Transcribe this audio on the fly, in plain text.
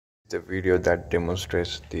the video that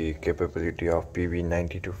demonstrates the capability of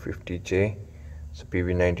PB-9250J. So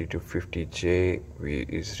PB-9250J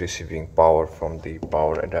is receiving power from the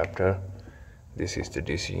power adapter. This is the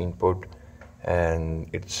DC input, and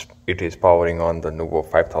it is powering on the Nuvo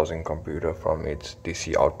 5000 computer from its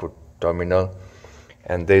DC output terminal.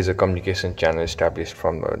 And there is a communication channel established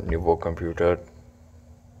from the Nuvo computer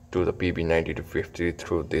to the PB-9250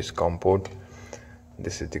 through this COM port.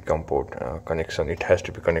 This is the COM port connection. It has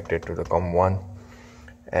to be connected to the COM1,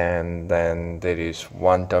 and then there is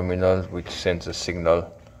one terminal which sends a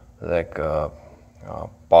signal like a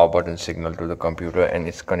power button signal to the computer, and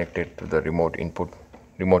it's connected to the remote input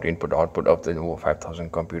output of the Nuvo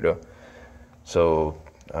 5000 computer. So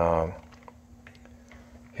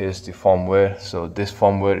here's the firmware. So this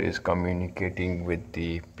firmware is communicating with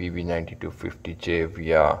the PB-9250J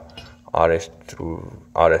via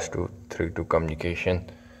RS232 communication,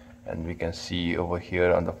 and we can see over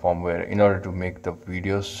here on the firmware. In order to make the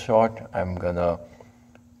video short, I'm gonna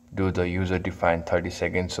do the user defined 30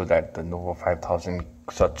 seconds so that the Nuvo 5000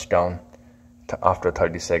 shuts down after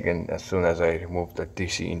 30 seconds as soon as I remove the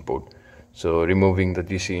DC input. So removing the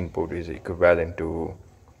DC input is equivalent to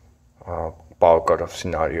power cutoff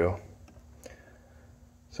scenario.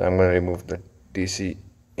 So I'm going to remove the DC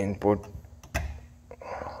input.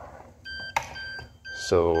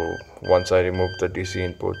 So once I remove the DC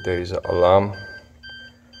input, there is an alarm,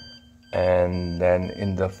 and then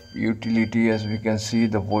in the utility, as we can see,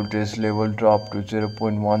 the voltage level dropped to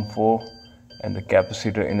 0.14 and the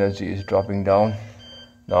capacitor energy is dropping down.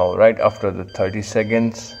 Now right after the 30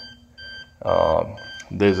 seconds,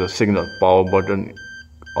 there's a signal, power button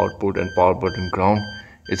output and power button ground.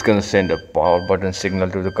 It's going to send a power button signal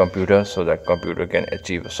to the computer so that computer can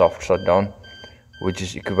achieve a soft shutdown, which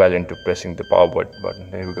is equivalent to pressing the power button.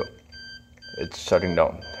 There we go, it's shutting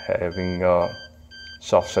down, having a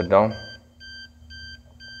soft shutdown.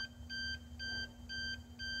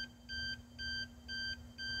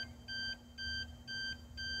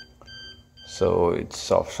 So it's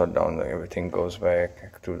soft shutdown, everything goes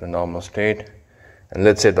back to the normal state. And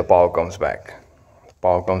let's say the power comes back.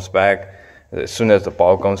 As soon as the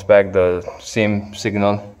power comes back, the same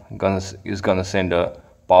signal is gonna send a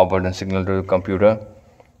power button signal to the computer,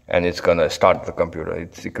 and it's gonna start the computer.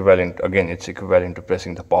 It's equivalent to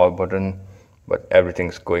pressing the power button, but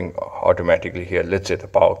everything's going automatically here. Let's say the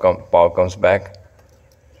power comes back.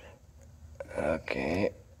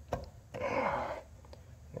 Okay,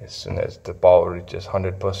 as soon as the power reaches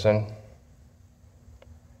 100%,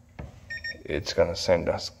 it's gonna send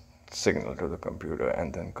us signal to the computer,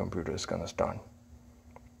 and then computer is gonna start.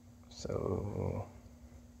 So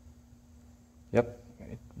yep,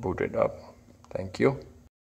 it booted up. Thank you.